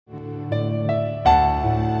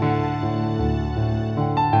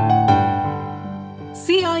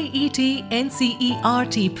NIET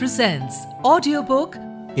NCERT presents audiobook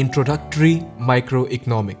Introductory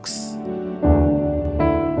Microeconomics.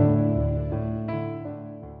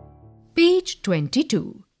 Page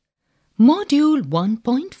 22. Module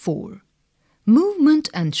 1.4. Movement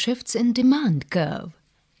and shifts in demand curve.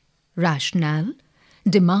 Rationale.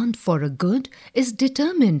 Demand for a good is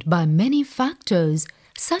determined by many factors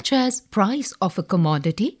such as price of a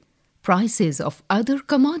commodity, prices of other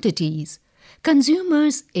commodities,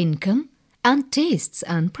 consumers' income, and tastes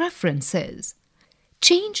and preferences.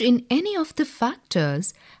 Change in any of the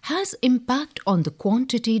factors has impact on the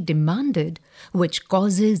quantity demanded, which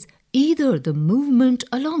causes either the movement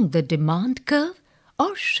along the demand curve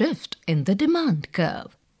or shift in the demand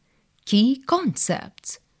curve. Key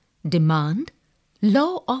concepts: demand,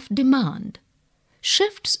 law of demand,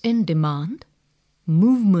 shifts in demand,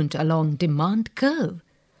 movement along demand curve,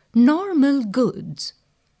 normal goods,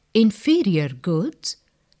 inferior goods,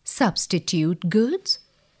 substitute goods,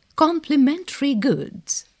 complementary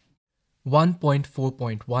goods.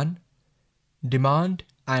 1.4.1 Demand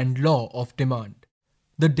and Law of Demand.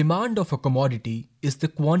 The demand of a commodity is the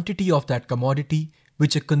quantity of that commodity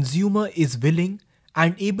which a consumer is willing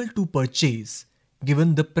and able to purchase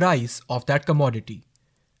given the price of that commodity.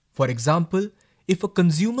 For example, if a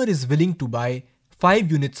consumer is willing to buy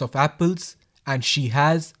 5 units of apples and she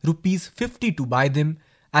has rupees 50 to buy them,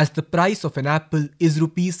 as the price of an apple is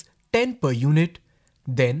rupees 10 per unit,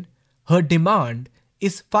 then her demand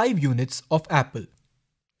is 5 units of apple.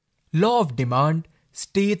 Law of demand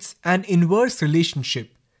states an inverse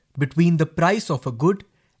relationship between the price of a good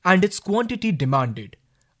and its quantity demanded,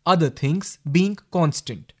 other things being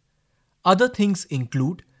constant. Other things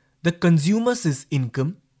include the consumer's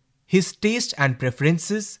income, his taste and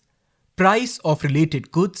preferences, price of related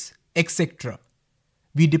goods, etc.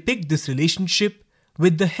 We depict this relationship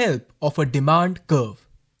with the help of a demand curve.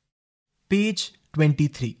 Page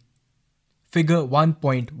 23. Figure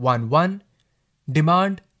 1.11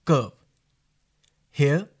 Demand Curve.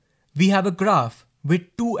 Here we have a graph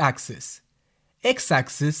with two axes.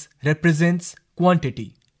 X-axis represents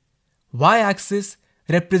quantity. Y-axis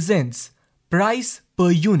represents price per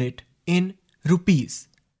unit in rupees.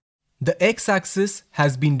 The x-axis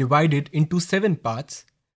has been divided into 7 parts.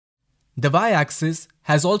 The y-axis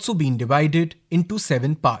has also been divided into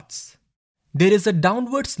 7 parts. There is a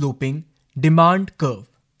downward sloping demand curve.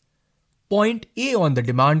 Point A on the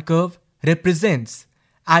demand curve represents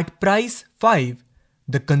at price 5,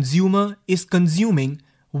 the consumer is consuming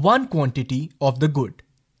one quantity of the good.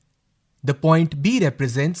 The point B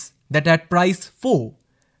represents that at price 4,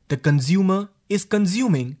 the consumer is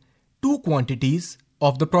consuming 2 quantities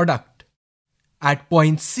of the product. At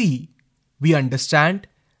point C, we understand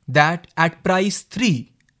that at price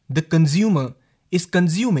 3, the consumer is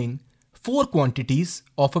consuming 4 quantities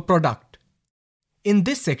of a product. In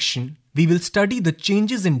this section, we will study the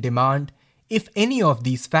changes in demand if any of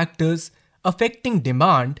these factors affecting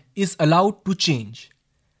demand is allowed to change.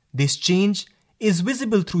 This change is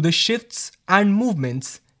visible through the shifts and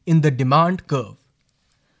movements in the demand curve.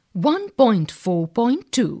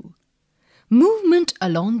 1.4.2 Movement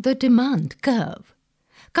along the demand curve.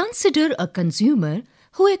 Consider a consumer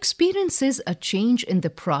who experiences a change in the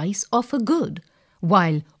price of a good,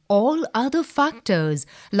 while all other factors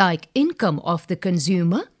like income of the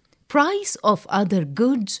consumer, price of other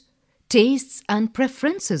goods, tastes and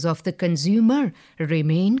preferences of the consumer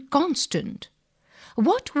remain constant.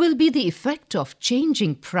 What will be the effect of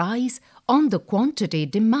changing price on the quantity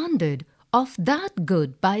demanded of that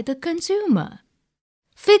good by the consumer?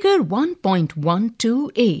 Figure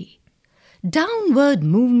 1.12a. Downward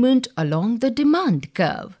movement along the demand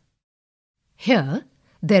curve. Here,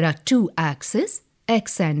 there are two axes,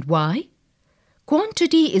 x and y.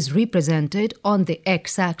 Quantity is represented on the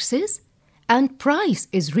x-axis and price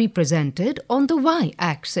is represented on the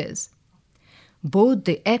y-axis. Both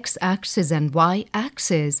the x-axis and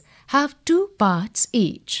y-axis have 2 parts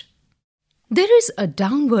each. There is a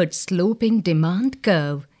downward sloping demand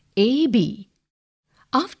curve AB.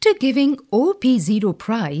 After giving OP0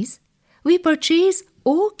 price, we purchase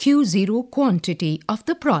OQ0 quantity of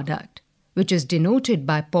the product, which is denoted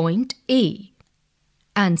by point A.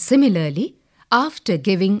 And similarly, after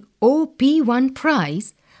giving OP1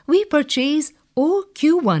 price, we purchase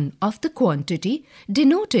OQ1 of the quantity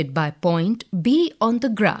denoted by point B on the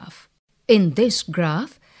graph. In this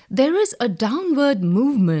graph, there is a downward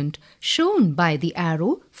movement shown by the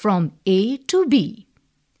arrow from A to B.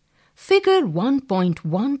 Figure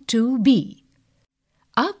 1.12b.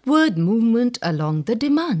 Upward movement along the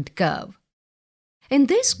demand curve. In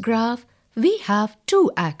this graph, we have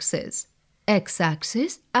two axes,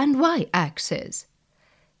 x-axis and y-axis.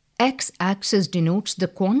 X-axis denotes the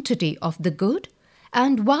quantity of the good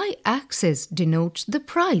and Y-axis denotes the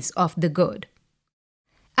price of the good.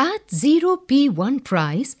 At 0p1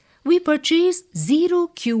 price, we purchase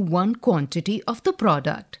 0q1 quantity of the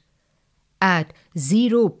product. At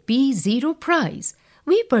 0p0 price,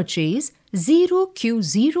 we purchase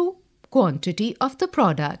 0q0 quantity of the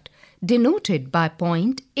product, denoted by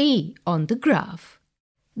point A on the graph.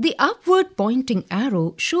 The upward pointing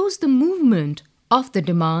arrow shows the movement of the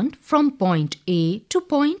demand from point A to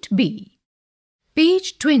point B.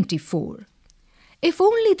 Page 24. If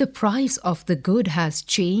only the price of the good has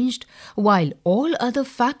changed while all other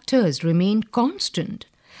factors remain constant,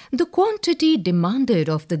 the quantity demanded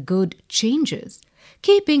of the good changes,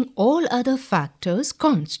 keeping all other factors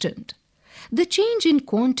constant. The change in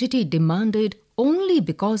quantity demanded only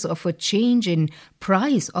because of a change in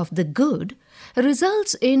price of the good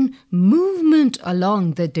results in movement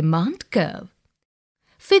along the demand curve.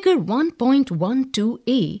 Figure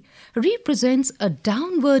 1.12a represents a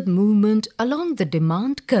downward movement along the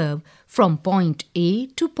demand curve from point A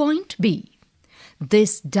to point B.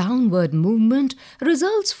 This downward movement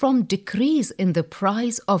results from decrease in the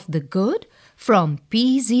price of the good from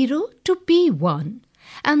P0 to P1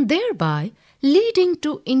 and thereby leading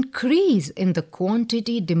to increase in the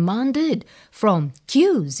quantity demanded from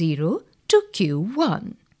Q0 to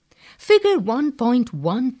Q1. Figure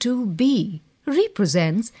 1.12b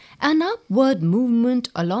represents an upward movement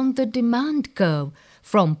along the demand curve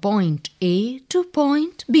from point A to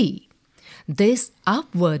point B. This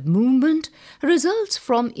upward movement results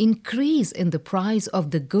from increase in the price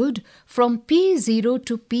of the good from P0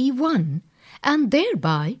 to P1 and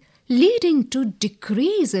thereby leading to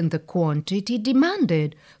decrease in the quantity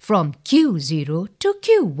demanded from Q0 to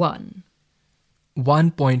Q1.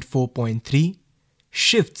 1.4.3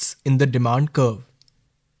 Shifts in the demand curve.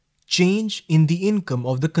 Change in the income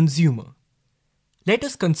of the consumer. Let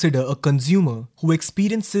us consider a consumer who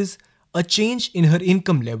experiences a change in her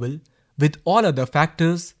income level with all other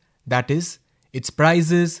factors, that is, its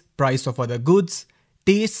prices, price of other goods,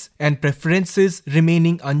 tastes and preferences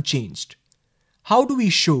remaining unchanged. How do we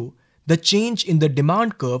show the change in the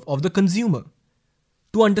demand curve of the consumer?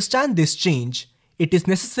 To understand this change, it is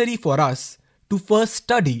necessary for us to first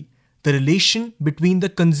study the relation between the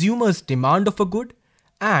consumer's demand of a good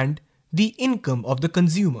and the income of the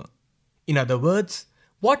consumer. In other words,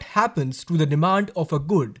 what happens to the demand of a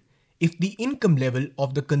good if the income level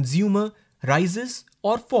of the consumer rises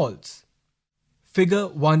or falls? Figure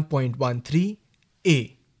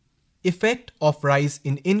 1.13a. Effect of rise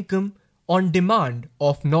in income on demand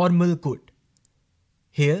of normal good.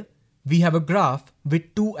 Here we have a graph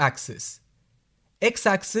with two axes.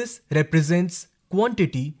 X-axis represents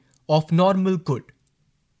quantity of normal good.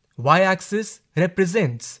 Y-axis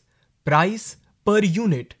represents price per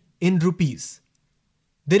unit in rupees.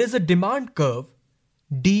 There is a demand curve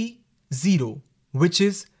D0 which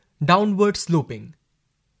is downward sloping.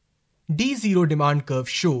 D0 demand curve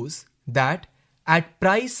shows that at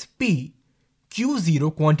price P,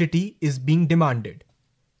 Q0 quantity is being demanded.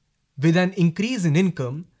 With an increase in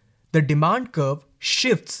income, the demand curve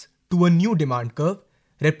shifts to a new demand curve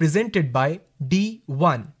represented by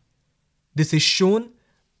D1. This is shown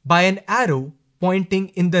by an arrow pointing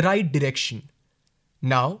in the right direction.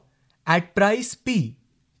 Now, at price P,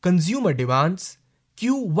 consumer demands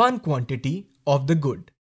Q1 quantity of the good.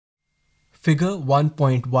 Figure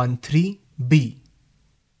 1.13b.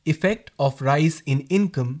 Effect of rise in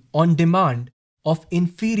income on demand of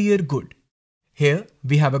inferior good. Here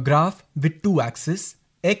we have a graph with two axes,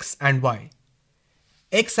 X and Y.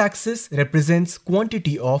 X-axis represents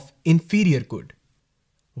quantity of inferior good.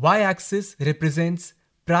 Y-axis represents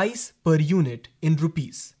price per unit in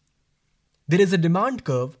rupees. There is a demand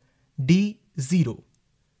curve D0,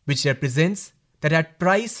 which represents that at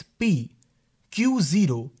price P,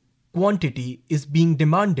 Q0 quantity is being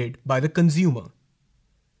demanded by the consumer.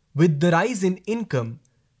 With the rise in income,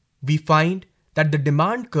 we find that the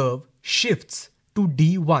demand curve shifts to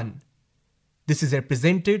D1. This is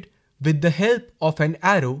represented with the help of an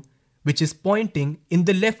arrow which is pointing in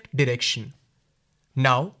the left direction.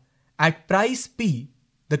 Now, at price P,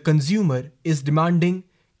 the consumer is demanding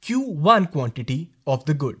Q1 quantity of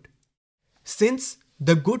the good. Since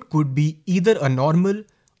the good could be either a normal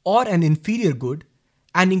or an inferior good,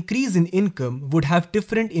 an increase in income would have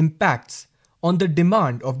different impacts on the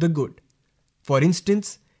demand of the good. For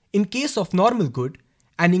instance, in case of normal good,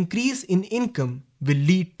 an increase in income will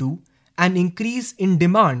lead to an increase in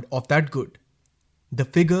demand of that good. The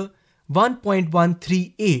figure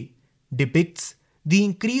 1.13a depicts the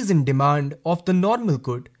increase in demand of the normal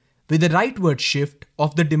good with a rightward shift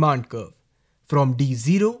of the demand curve from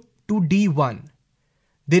D0 to D1.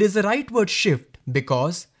 There is a rightward shift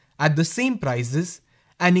because, at the same prices,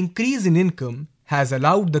 an increase in income has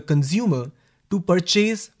allowed the consumer to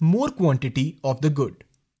purchase more quantity of the good.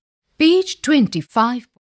 Page 25.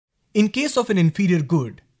 In case of an inferior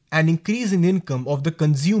good, an increase in income of the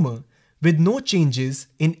consumer with no changes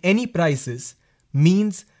in any prices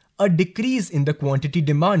means a decrease in the quantity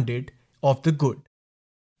demanded of the good.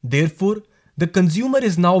 Therefore, the consumer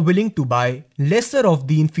is now willing to buy lesser of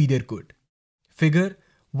the inferior good. Figure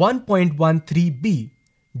 1.13b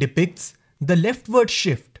depicts the leftward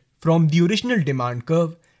shift from the original demand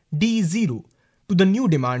curve D0 to the new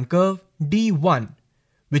demand curve D1,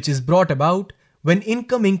 which is brought about when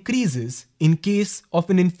income increases in case of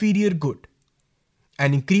an inferior good.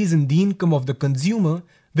 An increase in the income of the consumer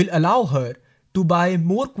will allow her to buy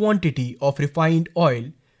more quantity of refined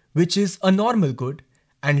oil, which is a normal good,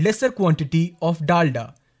 and lesser quantity of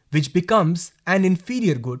dalda, which becomes an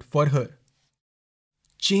inferior good for her.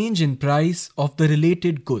 Change in price of the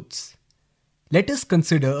related goods. Let us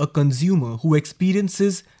consider a consumer who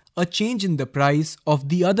experiences a change in the price of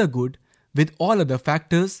the other good with all other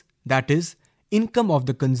factors, that is, income of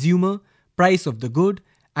the consumer, price of the good,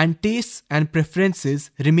 and tastes and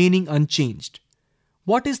preferences remaining unchanged.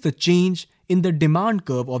 What is the change in the demand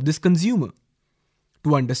curve of this consumer?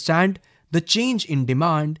 To understand the change in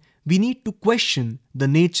demand, we need to question the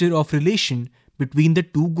nature of relation between the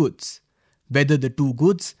two goods, whether the two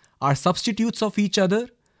goods are substitutes of each other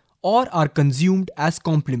or are consumed as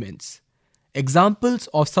complements. Examples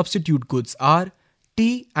of substitute goods are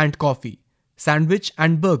tea and coffee, sandwich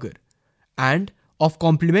and burger, and of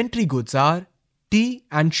complementary goods are tea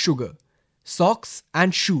and sugar, socks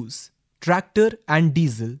and shoes, tractor and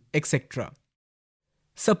diesel, etc.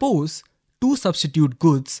 Suppose two substitute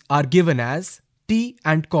goods are given as tea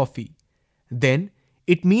and coffee. Then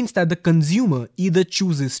it means that the consumer either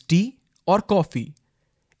chooses tea or coffee.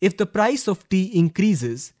 If the price of tea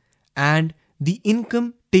increases and the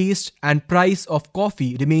income, taste and price of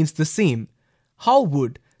coffee remains the same, how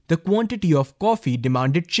would the quantity of coffee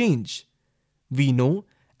demanded change? We know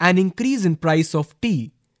an increase in price of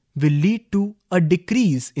tea will lead to a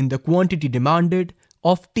decrease in the quantity demanded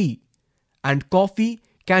of tea, and coffee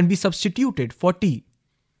can be substituted for tea.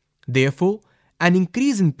 Therefore, an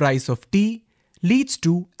increase in price of tea leads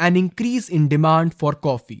to an increase in demand for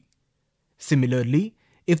coffee. Similarly,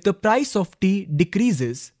 if the price of tea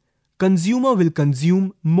decreases, consumer will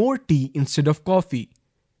consume more tea instead of coffee,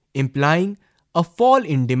 implying a fall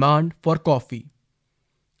in demand for coffee.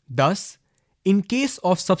 Thus, in case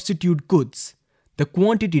of substitute goods, the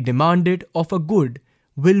quantity demanded of a good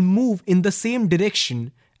will move in the same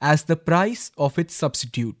direction as the price of its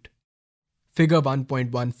substitute. Figure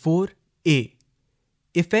 1.14a.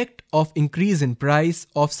 Effect of increase in price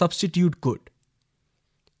of substitute good.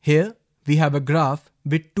 Here we have a graph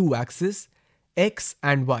with two axes, x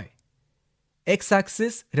and y.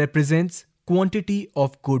 X-axis represents quantity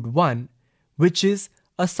of good 1, which is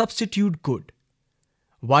a substitute good.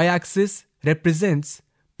 Y-axis represents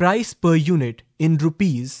price per unit in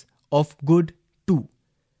rupees of good 2.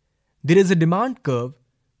 There is a demand curve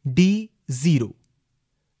D0.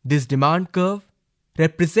 This demand curve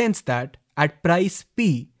represents that at price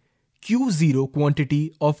P, Q0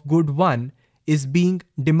 quantity of good 1 is being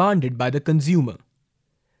demanded by the consumer.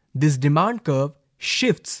 This demand curve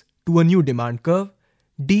shifts to a new demand curve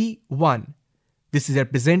D1. This is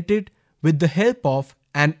represented with the help of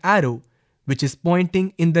an arrow which is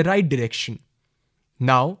pointing in the right direction.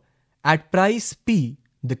 Now, at price P,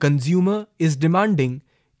 the consumer is demanding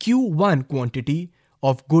Q1 quantity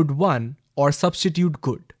of good 1 or substitute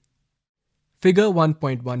good. Figure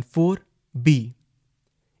 1.14b.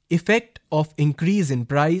 Effect of increase in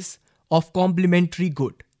price of complementary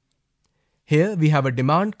good. Here we have a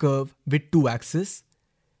demand curve with two axes.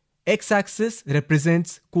 X-axis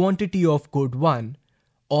represents quantity of good 1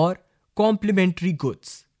 or complementary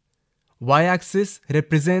goods. Y-axis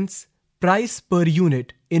represents price per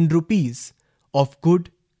unit in rupees of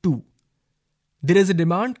good 2. There is a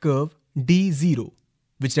demand curve D0,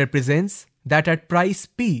 which represents that at price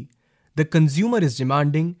P, the consumer is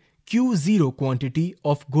demanding Q0 quantity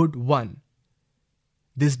of good 1.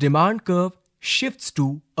 This demand curve shifts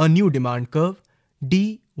to a new demand curve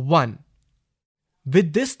D1.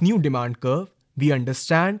 With this new demand curve, we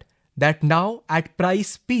understand that now at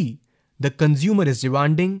price P, the consumer is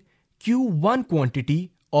demanding Q1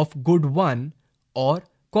 quantity of good 1 or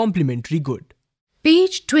complementary good.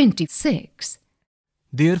 Page 26.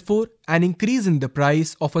 Therefore, an increase in the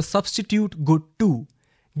price of a substitute good 2,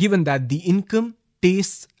 given that the income,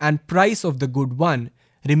 tastes and price of the good 1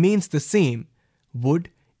 remains the same, would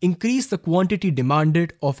increase the quantity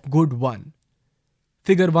demanded of good 1.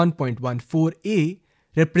 Figure 1.14a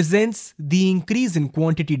represents the increase in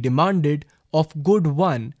quantity demanded of good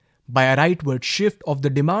 1 by a rightward shift of the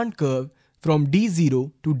demand curve from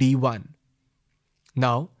D0 to D1.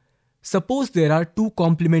 Now, suppose there are two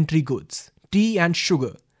complementary goods, tea and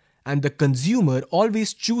sugar, and the consumer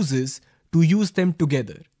always chooses to use them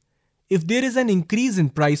together. If there is an increase in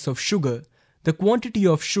price of sugar, the quantity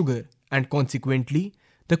of sugar and consequently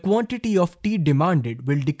the quantity of tea demanded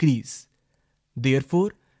will decrease.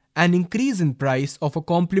 Therefore, an increase in price of a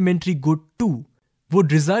complementary good 2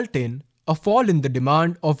 would result in a fall in the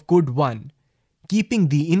demand of good 1, keeping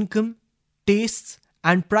the income, tastes,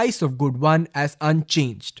 and price of good 1 as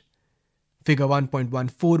unchanged. Figure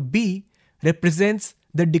 1.14b represents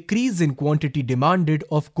the decrease in quantity demanded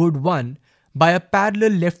of good 1 by a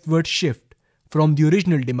parallel leftward shift from the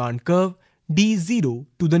original demand curve D0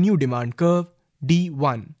 to the new demand curve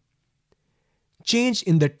D1. Change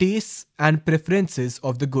in the tastes and preferences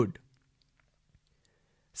of the good.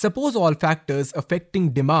 Suppose all factors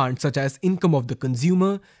affecting demand such as income of the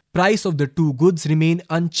consumer, price of the two goods remain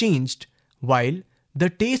unchanged while the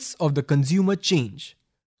tastes of the consumer change.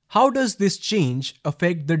 How does this change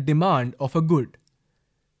affect the demand of a good?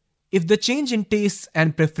 If the change in tastes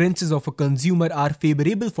and preferences of a consumer are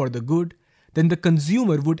favorable for the good, then the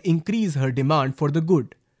consumer would increase her demand for the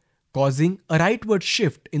good, causing a rightward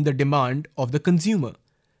shift in the demand of the consumer.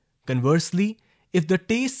 Conversely, if the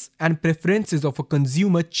tastes and preferences of a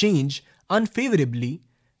consumer change unfavorably,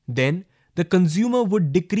 then the consumer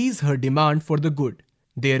would decrease her demand for the good,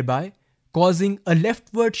 thereby causing a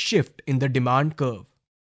leftward shift in the demand curve.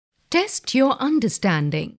 Test your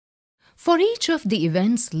understanding. For each of the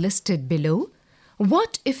events listed below,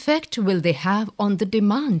 what effect will they have on the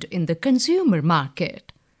demand in the consumer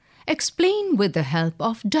market? Explain with the help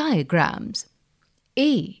of diagrams.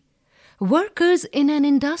 A. Workers in an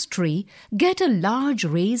industry get a large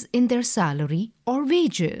raise in their salary or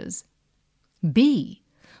wages. B.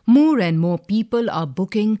 More and more people are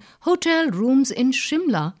booking hotel rooms in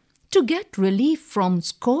Shimla to get relief from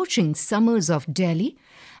scorching summers of Delhi,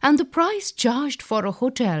 and the price charged for a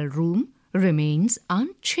hotel room remains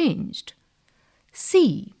unchanged.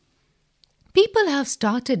 C. People have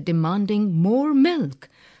started demanding more milk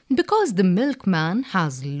because the milkman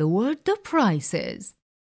has lowered the prices.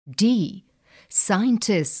 D.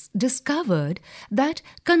 Scientists discovered that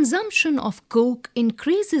consumption of Coke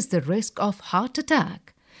increases the risk of heart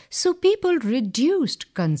attack, so people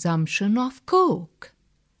reduced consumption of Coke.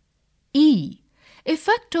 E.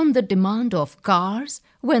 Effect on the demand of cars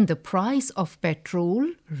when the price of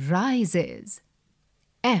petrol rises.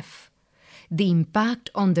 F. The impact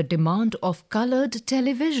on the demand of colored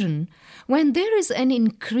television when there is an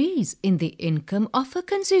increase in the income of a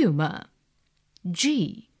consumer.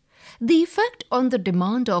 G. The effect on the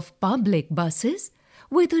demand of public buses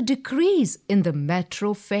with a decrease in the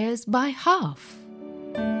metro fares by half.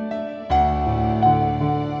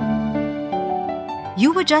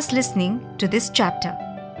 You were just listening to this chapter.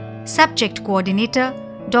 Subject Coordinator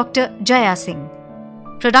Dr. Jaya Singh.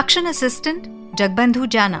 Production Assistant Jagbandhu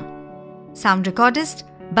Jana. Sound Recordist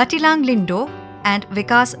Batilang Lindo and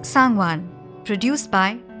Vikas Sangwan. Produced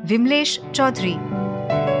by Vimlesh Chaudhary.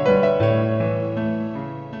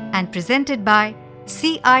 And presented by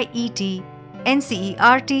CIET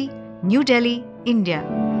NCERT, New Delhi,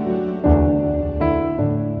 India.